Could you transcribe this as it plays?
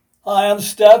Hi, I'm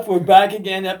Steph. We're back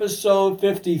again, episode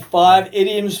 55,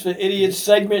 Idioms for Idiots,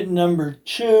 segment number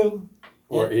 2.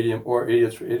 Or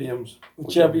idiots for idioms,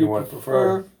 Whichever you want to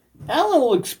prefer. Alan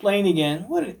will explain again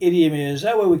what an idiom is.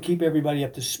 That way we keep everybody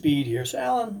up to speed here. So,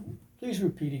 Alan, please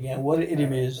repeat again what an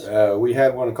idiom is. We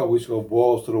had one a couple weeks ago,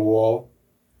 balls to the wall.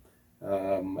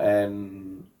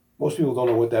 And most people don't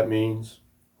know what that means,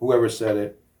 whoever said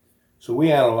it. So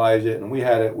we analyzed it, and we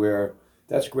had it where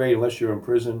that's great unless you're in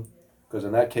prison, because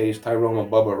in that case, Tyrone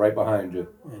and Bubba are right behind you.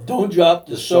 Don't drop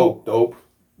the soap. Dope.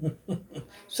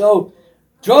 So,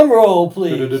 drum roll,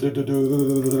 please.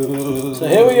 So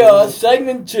here we are,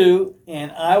 segment 2,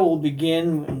 and I will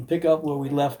begin and pick up where we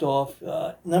left off.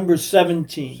 Number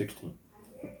 17. 16.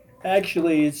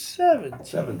 Actually, it's 17.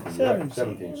 17. 17. Right,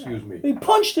 17, excuse me. We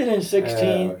punched it in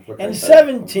 16, okay. and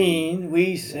 17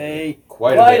 we say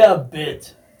Quite a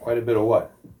bit. Quite a bit of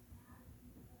what?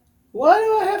 Why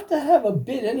do I have to have a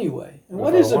bit anyway? And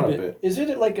what is a bit? Is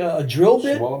it like a drill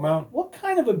bit? Small amount? What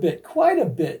kind of a bit? Quite a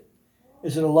bit.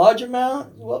 Is it a large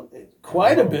amount? Well,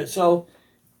 quite a bit. So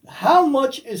how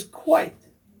much is quite?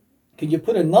 Can you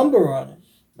put a number on it?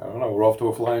 I don't know. We're off to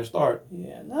a flying start.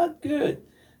 Yeah, not good.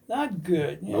 Not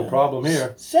good. No problem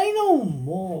here. Say no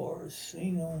more.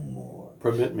 Say no more.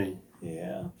 Permit me.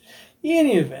 Yeah. In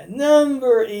any event,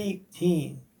 number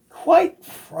 18. Quite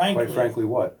frankly. Quite frankly,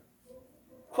 what?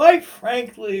 Quite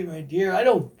frankly, my dear, I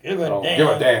don't give a damn. Give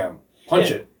a damn.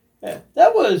 Punch it. Yeah.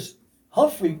 That was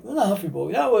Humphrey. Not Humphrey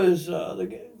Bogart. That was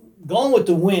Gone with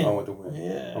the Wind. Gone with the Wind.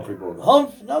 Yeah. Humphrey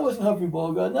Bogart. That wasn't Humphrey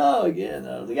Bogart. No, again,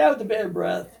 the guy with the bad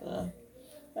breath.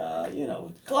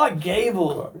 Clark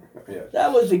Gable. Yeah.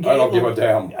 That was the Gable. I don't give a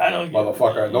damn. I don't give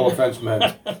motherfucker. a No offense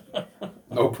meant.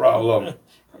 No problem.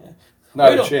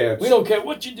 Not a chance. We don't care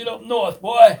what you did up north,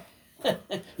 boy.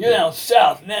 You're down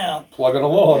south now. Plugging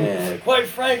along. Yeah, quite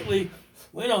frankly,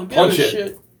 we don't give Punch a it.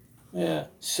 shit. Yeah,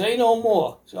 say no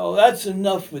more. So that's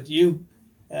enough with you.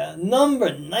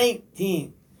 Number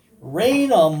 19,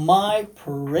 rain on my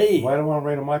parade. Why do I want to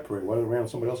rain on my parade? Why does it rain on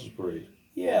somebody else's parade?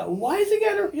 Yeah, why is it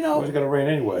gotta, Why is it going to rain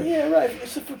anyway? Yeah, right.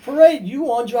 It's a parade. You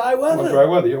want dry weather. You want dry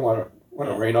weather. You don't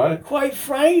want to rain on it? Quite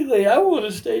frankly, I want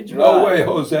to stay dry. No way,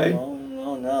 Jose. No.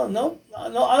 I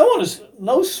don't want to.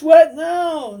 No sweat.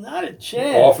 No, not a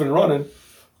chance. Off and running.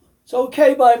 It's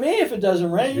okay by me if it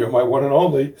doesn't rain. You're my one and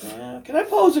only. Can I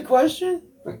pose a question?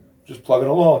 Just plugging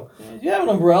along. Do you have an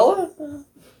umbrella?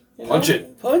 Punch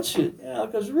it. Punch it. Yeah,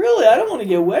 because really, I don't want to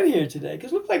get wet here today.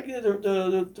 Because it looks like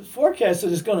the forecast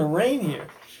is it's going to rain here.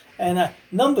 And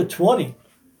number 20,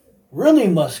 really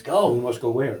must go. You must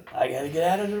go where? I got to get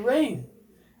out of the rain.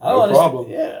 No problem.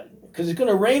 Yeah, because it's going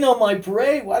to rain on my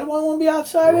parade. Why do I want to be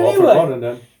outside You're anyway? off and running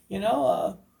then.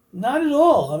 Not at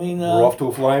all. I mean, we're off to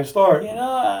a flying start.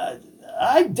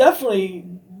 I definitely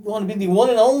want to be the one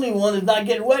and only one that's not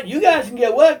getting wet. You guys can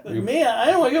get wet, but me, I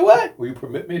don't want to get wet. Will you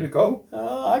permit me to go?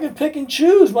 I can pick and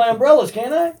choose my umbrellas,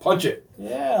 can't I? Punch it.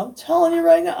 Yeah, I'm telling you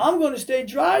right now, I'm going to stay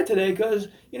dry today because,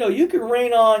 you can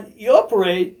rain on your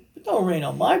parade, but don't rain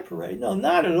on my parade. No,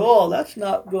 not at all. That's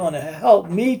not going to help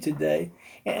me today.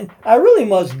 And I really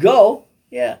must go.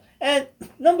 Yeah. And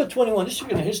number 21, this should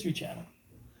be on the History Channel.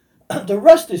 The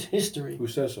rest is history. Who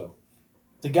says so?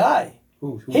 The guy.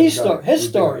 Who His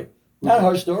story. Not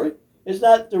her story. It's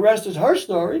not the rest is her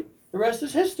story. The rest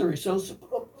is history. So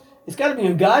it's got to be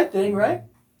a guy thing, right?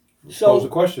 Pose the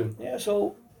question. Yeah,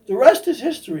 so the rest is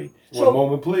history. One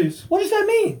moment, please. What does that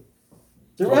mean?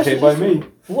 The rest okay is by history. me.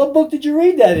 What book did you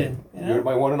read that in? You're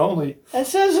my one and only. And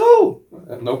says who?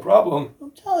 No problem.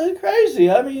 I'm telling you,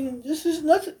 crazy. I mean, this is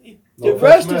nothing. No The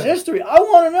rest man. is history. I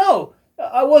want to know.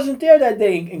 I wasn't there that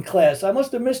day in class. I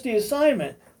must have missed the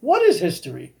assignment. What is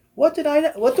history? What do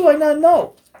I not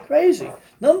know? Crazy.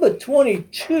 Number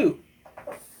 22.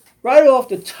 Right off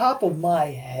the top of my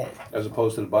head. As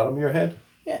opposed to the bottom of your head?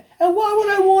 Yeah. And why would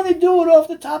I want to do it off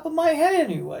the top of my head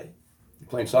anyway? You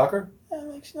playing soccer? That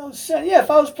makes no sense. Yeah,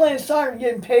 if I was playing soccer and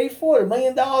getting paid for it, $1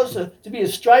 million to be a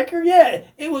striker, yeah,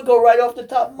 it would go right off the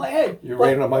top of my head. You're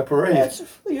raining on my parade.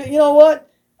 You know what?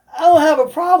 I don't have a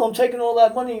problem taking all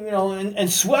that money, and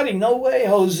sweating. No way,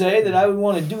 Jose, that I would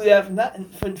want to do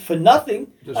that for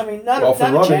nothing. Just I mean, not off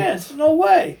and a running. chance. No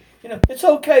way. It's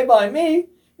okay by me.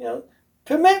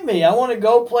 Permit me. I want to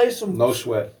go play some No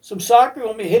sweat. some soccer. You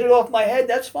want me to hit it off my head?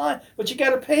 That's fine. But you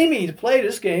got to pay me to play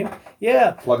this game.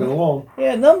 Yeah. Plugging along.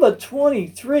 Yeah. Number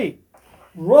 23.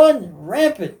 Run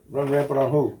rampant. Run rampant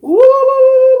on who? Woo!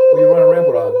 Who you running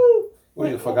rampant on? What,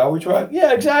 you forgot we tried?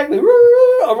 Yeah, exactly.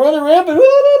 I'm running rampant.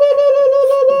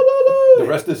 The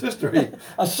rest is history.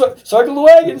 I circle the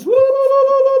wagons.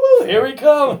 Here we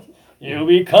come. You'll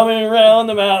be coming around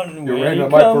the mountain. You're when raining he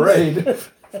on my comes. parade.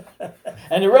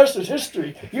 And the rest is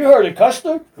history. You heard of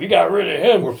Custer? We got rid of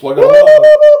him. We're plugging along.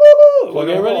 We'll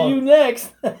Plugging get rid of along. you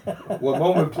next. One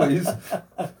moment, please.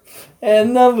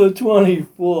 And number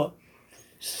 24,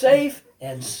 safe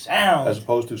and sound. As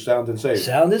opposed to sound and safe.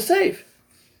 Sound is safe.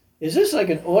 Is this like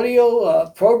an audio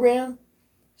program?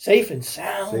 Safe and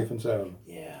sound. Safe and sound.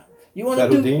 Yeah. You want Is to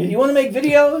that do? Houdini? You want to make Is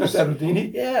videos? that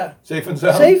Houdini? Yeah. Safe and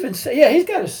sound. Safe and safe. Yeah, he's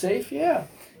got a safe. Yeah.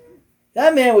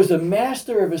 That man was a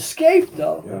master of escape,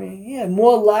 though. Yeah. I mean, he had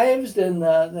more lives than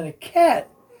a cat.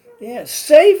 Yeah,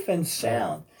 safe and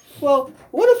sound. Well,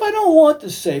 what if I don't want the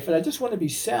safe and I just want to be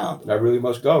sound? I really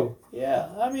must go. Yeah,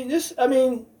 I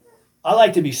mean, I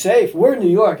like to be safe. We're in New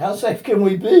York. How safe can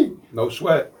we be? No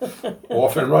sweat.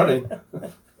 Off and running.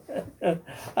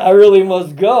 I really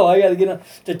must go. I got to get on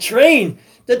the train.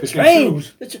 The Pick and train.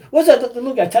 choose. What's that?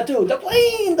 Look at tattoo. The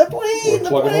plane. The plane. We're the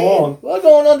plugging plane. along. We're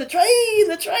going on the train.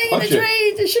 The train. Punch the it.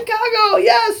 train to Chicago.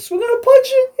 Yes, we're gonna punch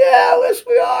it. Yeah, yes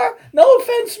we are. No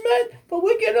offense meant, but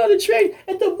we're getting on the train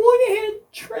at the Moynihan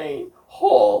Train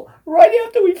Hall right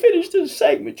after we finish this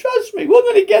segment. Trust me, we're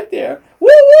gonna get there. Woo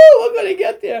woo, we're gonna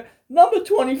get there. Number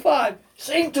 25.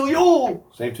 Same to you.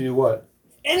 Same to you what?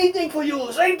 Anything for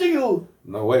you. Same to you.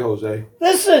 No way, Jose.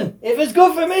 Listen, if it's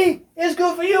good for me, it's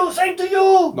good for you. Same to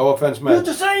you. No offense You meant.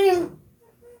 the same.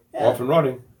 Yeah. Off and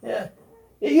running. Yeah.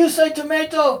 If you say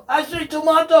tomato, I say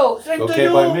tomato. Same It's to okay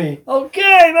you. by me.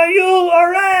 Okay, by you. All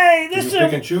right. Do you Listen,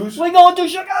 pick and choose? we're going to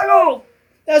Chicago.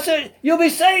 That's it. You'll be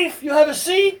safe. You have a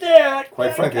seat there.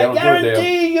 Quite frankly, I I don't do it there.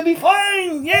 guarantee you'll be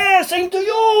fine. Yeah, same to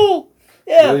you.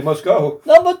 Yeah. Really must go.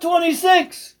 Number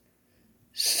 26.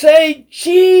 Say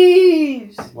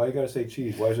cheese. Why you gotta say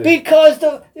cheese? Why is it? Because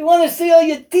they want to see all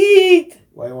your teeth.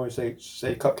 Why you want to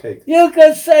say cupcake? You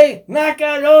could say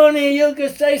macaroni, you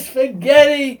could say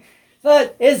spaghetti,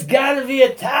 but it's gotta be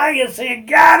Italian, so you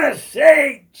gotta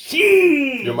say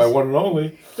cheese. You're my one and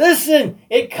only. Listen,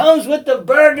 it comes with the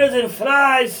burgers and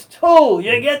fries too.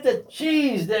 You get the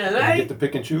cheese there, You right? get to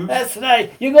pick and choose. That's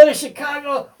right. You go to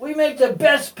Chicago, we make the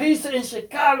best pizza in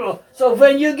Chicago. So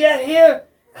when you get here,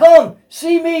 come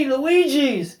see me,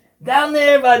 Luigi's, down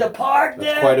there by the park That's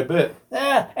there. quite a bit.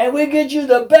 Yeah, and we get you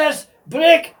the best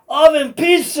brick oven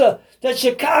pizza that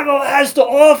Chicago has to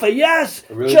offer. Yes,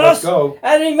 It really must go.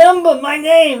 And remember my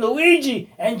name, Luigi,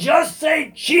 and just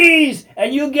say cheese,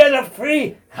 and you get a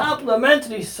free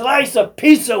complimentary slice of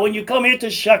pizza when you come here to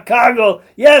Chicago.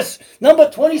 Yes, number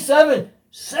 27.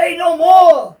 Say no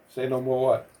more. Say no more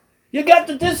what? You got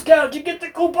the discount. You get the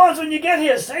coupons when you get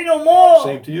here. Say no more.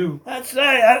 Same to you. That's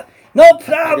right. No I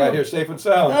problem. got here safe and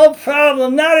sound. No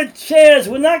problem, not a chance.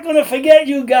 We're not going to forget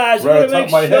you guys. Right We're on going top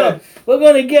to of make my sure head. we're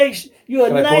going to get you a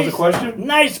Can I pose a question?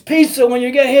 nice pizza when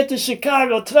you get here to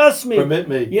Chicago. Trust me. Permit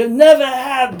me. You've never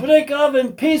had brick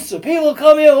oven pizza. People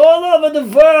come here all over the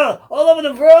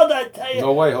world, I tell you.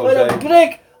 No way, For the Jose.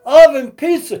 brick oven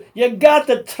pizza. You got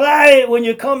to try it when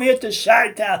you come here to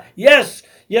Chi-Town. Yes,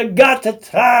 you got to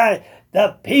try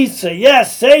the pizza.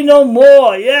 Yes, say no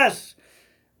more. Yes.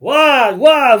 What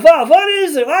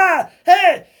is it? What?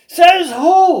 Hey, says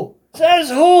who? Says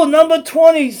who? Number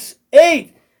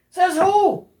 28. Says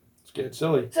who? Let's get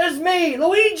silly. Says me,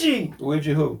 Luigi.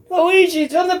 Luigi who? Luigi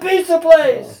from the pizza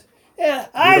place. Yeah,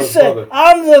 I don't said, bother.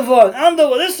 I'm the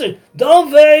one. Listen,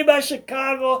 don't worry about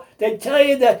Chicago. They tell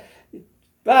you that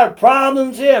about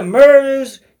problems here,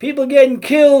 murders, people getting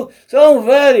killed. So don't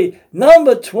worry.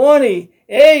 Number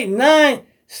 28, 9,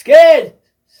 scared.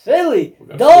 Silly. We're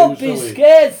gonna Don't stay be silly.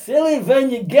 scared silly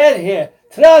when you get here.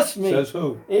 Trust me. Says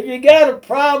who? If you got a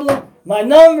problem, my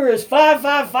number is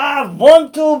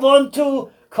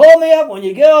 555-1212. Call me up when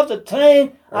you get off the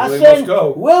train. I really send must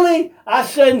go. Willie. I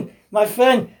send my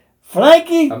friend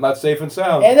Frankie. I'm not safe and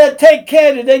sound. And they'll take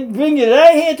care of you. They bring you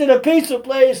right here to the pizza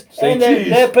place. Say and cheese.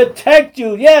 they protect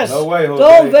you. Yes. No way, Jose.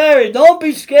 Don't vary. Don't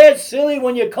be scared silly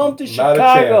when you come to Not a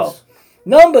Chicago. chance.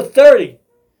 Number 30.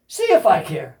 See if I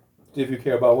care. See if you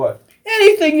care about what?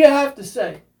 Anything you have to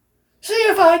say. See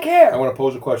if I care. I want to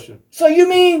pose a question. So you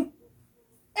mean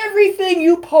everything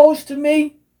you pose to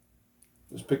me,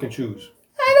 Just pick and choose.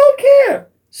 I don't care.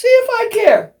 See if I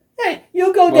care. Hey,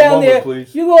 you go One down moment, there.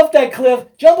 please. You go off that cliff.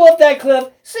 Jump off that cliff.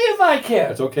 See if I care.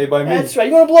 That's okay by me. That's right.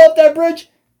 You want to blow up that bridge?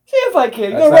 See if I care.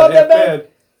 You That's want to rob not half that bank?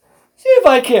 bad. See if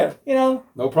I care. You know.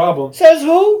 No problem. Says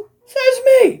who? Says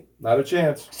me. Not a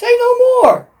chance. Say no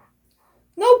more.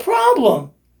 No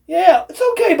problem. Yeah, it's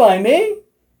okay by me.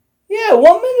 Yeah,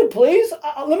 1 minute, please.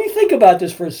 Let me think about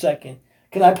this for a second.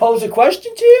 Can I pose a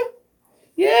question to you?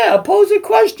 Yeah, I'll pose a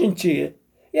question to you.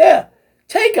 Yeah.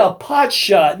 Take a pot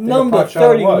shot, number pot shot at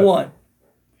what? 31. What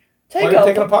are you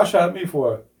taking a pot shot at me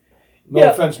for? No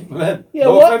Yeah. offense meant. Yeah,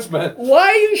 no what? offense meant. Why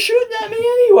are you shooting at me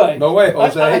anyway? No way,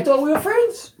 Jose. I thought we were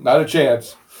friends. Not a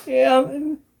chance. Yeah,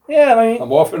 yeah. I mean,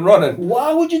 I'm off and running.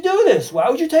 why would you do this? Why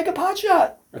would you take a pot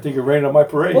shot? I think it rained on my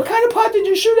parade. What kind of pot did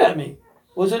you shoot at me?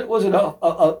 Was it a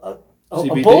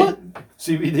CBD? bullet?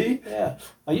 CBD? Yeah.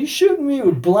 Are you shooting me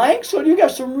with blanks, or do you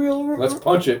got some real? Let's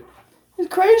punch it.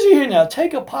 It's crazy here now.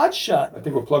 Take a pot shot. I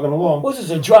think we're plugging along. What's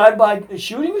this, a drive-by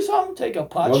shooting or something? Take a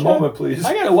pot One shot. moment, please.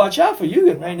 I gotta watch out for you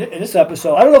in this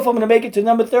episode. I don't know if I'm gonna make it to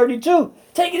number 32.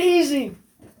 Take it easy.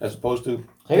 As opposed to Take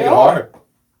take it it hard.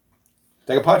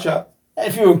 Take a pot shot.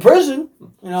 If you're in prison,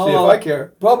 you know. See if I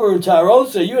care. Bubba and Tyrone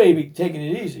say you ain't be taking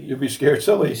it easy. You'd be scared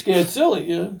silly. You're scared silly,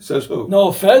 you know. Says who? No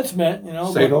offense, man. You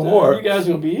know. Say but, no more. You guys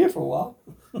are gonna be here for a while.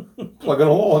 Plugging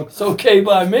along. It's okay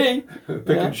by me. Pick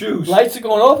Yeah. and choose. Lights are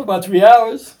going off in about 3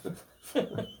 hours.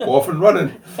 Off and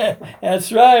running.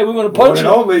 That's right. We're gonna One punch and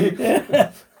you. only.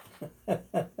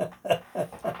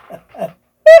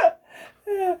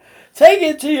 Take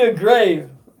it to your grave.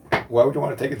 Why would you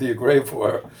want to take it to your grave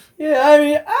for? Yeah, I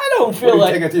mean, I don't Why feel do you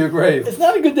like take it to your grave? it's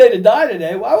not a good day to die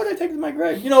today. Why would I take it to my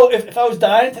grave? You know, if I was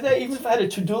dying today, even if I had a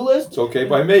to-do list, It's okay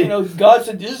by me. you know, God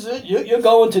said, "This is it. You're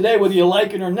going today, whether you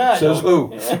like it or not." Says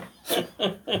who? Yeah.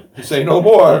 Say no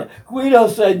more. Guido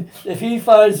said, if he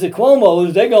finds the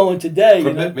Cuomo's, they're going today.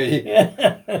 You know? Permit me.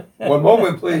 Yeah. One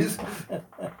moment, please.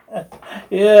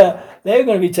 Yeah, they're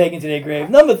going to be taken to their grave.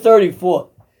 Number 34,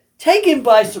 taken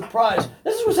by surprise.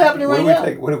 This is what's happening right now.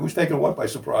 Who's taking what by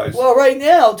surprise? Well, right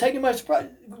now, taken by surprise.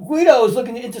 Guido is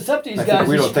looking to intercept these I guys. think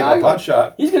we in don't take a Chicago. pot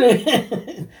shot. He's gonna.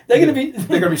 They're gonna be.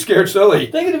 They're gonna be scared silly.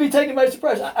 They're gonna be taken by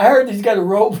surprise. I heard he's got a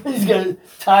rope. He's got to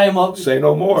tie him up. Say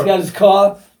no more. He's got his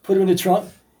car. Put him in the trunk.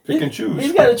 Pick and choose.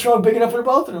 He's got a trunk big enough for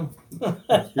both of them.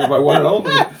 You're my one and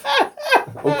only.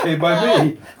 Okay by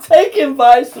me. Taken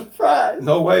by surprise.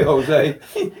 No way, Jose.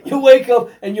 You wake up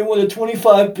and you're one of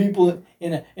 25 people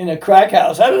in a crack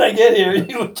house. How did I get here?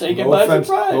 You were taken by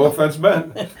surprise. No offense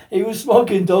meant. He was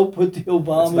smoking dope with the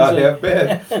Obamas. It's not half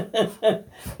bad.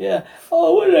 Yeah.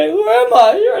 Oh, where am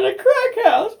I? You're in a crack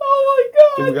house. Oh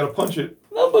my Then we God. gotta punch it.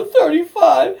 Number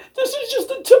 35. This is just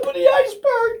the tip of the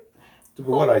iceberg.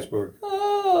 What iceberg?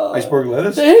 Oh, Iceberg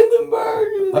lettuce? The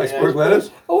Hindenburg. Iceberg lettuce?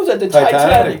 Oh, was that the Titanic.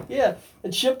 Titanic? Yeah.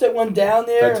 The ship that went down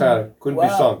there. Titanic. Couldn't be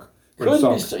Wow. sunk. But it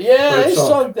Couldn't be sunk. sunk. Yeah, But it they sunk.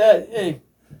 sunk that. Hey.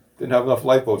 Didn't have enough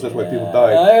lifeboats. That's why people Yeah,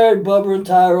 died. I heard Bubba and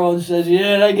Tyrone says,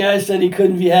 yeah, that guy said he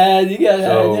couldn't be had. He got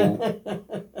So-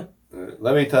 had.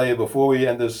 Let me tell you before we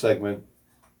end this segment,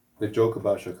 the joke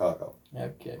about Chicago.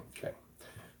 Okay.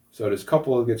 So this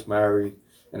couple gets married,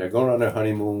 and they're going on their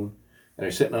honeymoon, and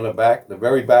they're sitting on the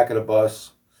very back of the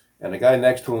bus, and the guy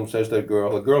next to him says to the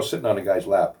girl's sitting on the guy's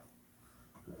lap,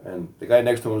 and the guy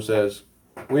next to him says,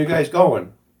 "Where you guys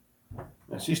going?"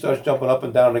 And she starts jumping up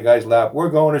and down the guy's lap. "We're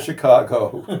going to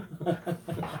Chicago."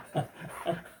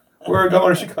 "We're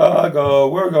going to Chicago.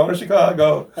 We're going to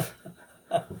Chicago."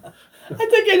 I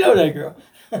think I know that girl.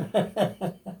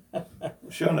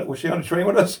 Was she on the train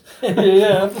with us?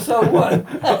 Yeah, episode 1.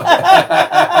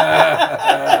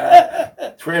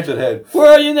 Transit head.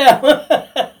 Where are you now?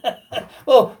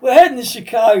 Well, we're heading to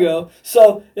Chicago,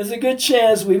 so there's a good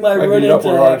chance we might Might run meet up into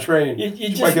with her on her. a train. You She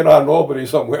just- might get on in Albany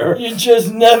somewhere. You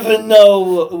just never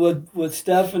know with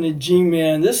Steph and the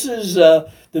G-Man. This is the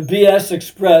BS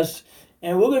Express,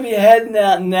 and we're going to be heading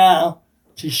out now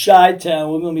to Chi-Town.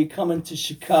 We're going to be coming to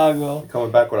Chicago. Coming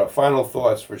back with our final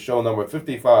thoughts for show number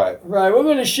 55. Right, we're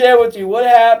going to share with you what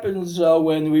happens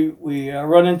when we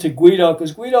run into Guido,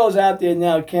 because Guido's out there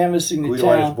now canvassing the Guido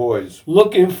and his town, boys.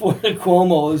 looking for the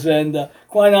Cuomo's, and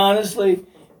quite honestly,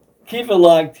 keep it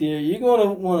locked here. You're going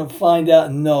to want to find out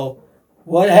and know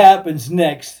what happens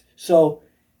next. So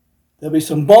there'll be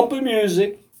some bumping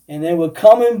music, and then we're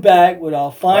coming back with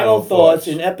our final thoughts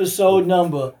in episode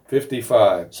number.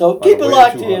 55. So On keep the it way to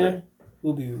locked 200. here.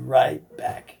 We'll be right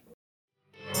back.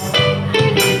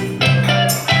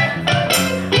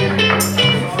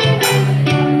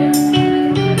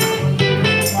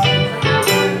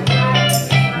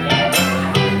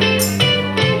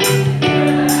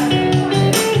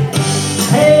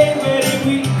 Hey, where did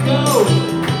we go?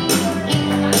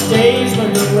 Days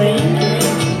when the rain came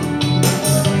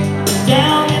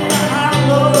down in the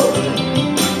hollow,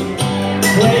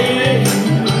 playing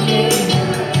the game,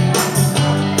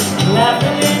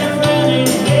 laughing and running,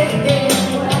 hey, hey.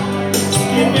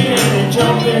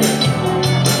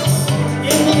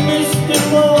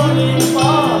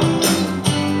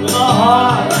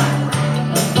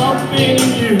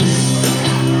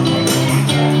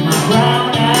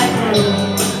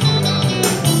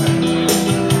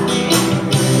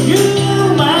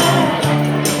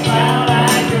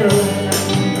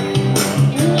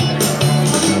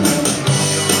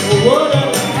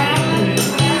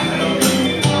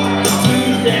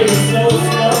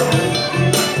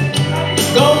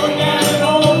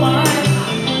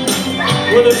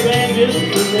 with a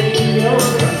transistor radio,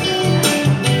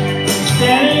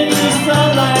 standing in the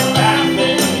sunlight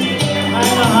laughing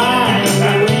behind the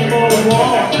high rainbow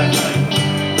wall,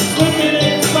 slipping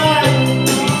and sliding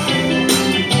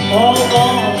all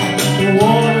along the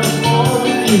waterfall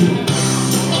with you,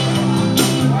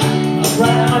 a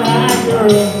brown-eyed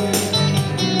girl.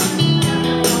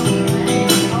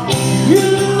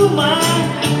 You, my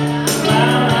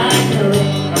brown-eyed girl.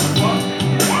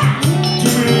 Do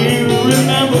you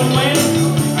remember when?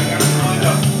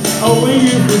 Oh, we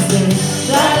used to sing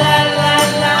la la la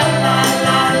la la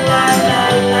la la la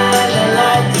la la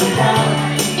la la,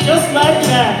 just like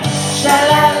that. Sha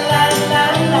la la la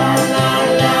la la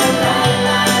la la la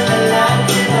la la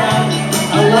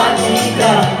la, what we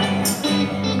got.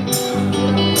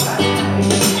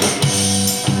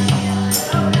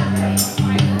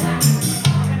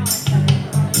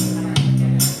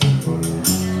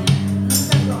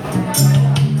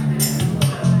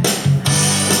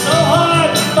 So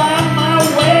hard to find my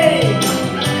way.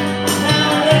 Now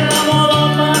that I'm all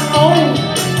on my own,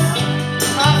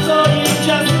 I saw you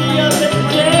just the other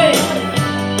day.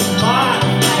 My,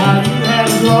 how you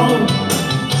have grown.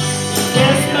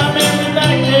 There's my memory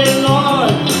back there,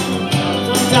 Lord.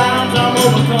 Sometimes I'm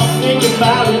overcome thinking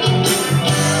about it.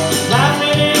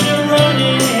 Laughing in the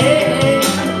running head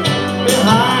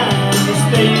behind the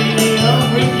stadium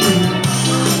with you.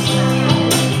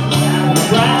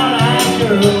 Brown-eyed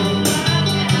girl,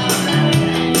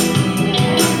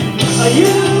 are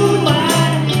you my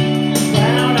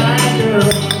brown-eyed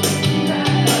girl?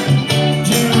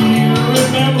 Do you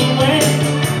remember when?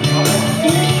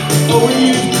 Oh, we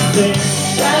used to sing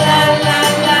la la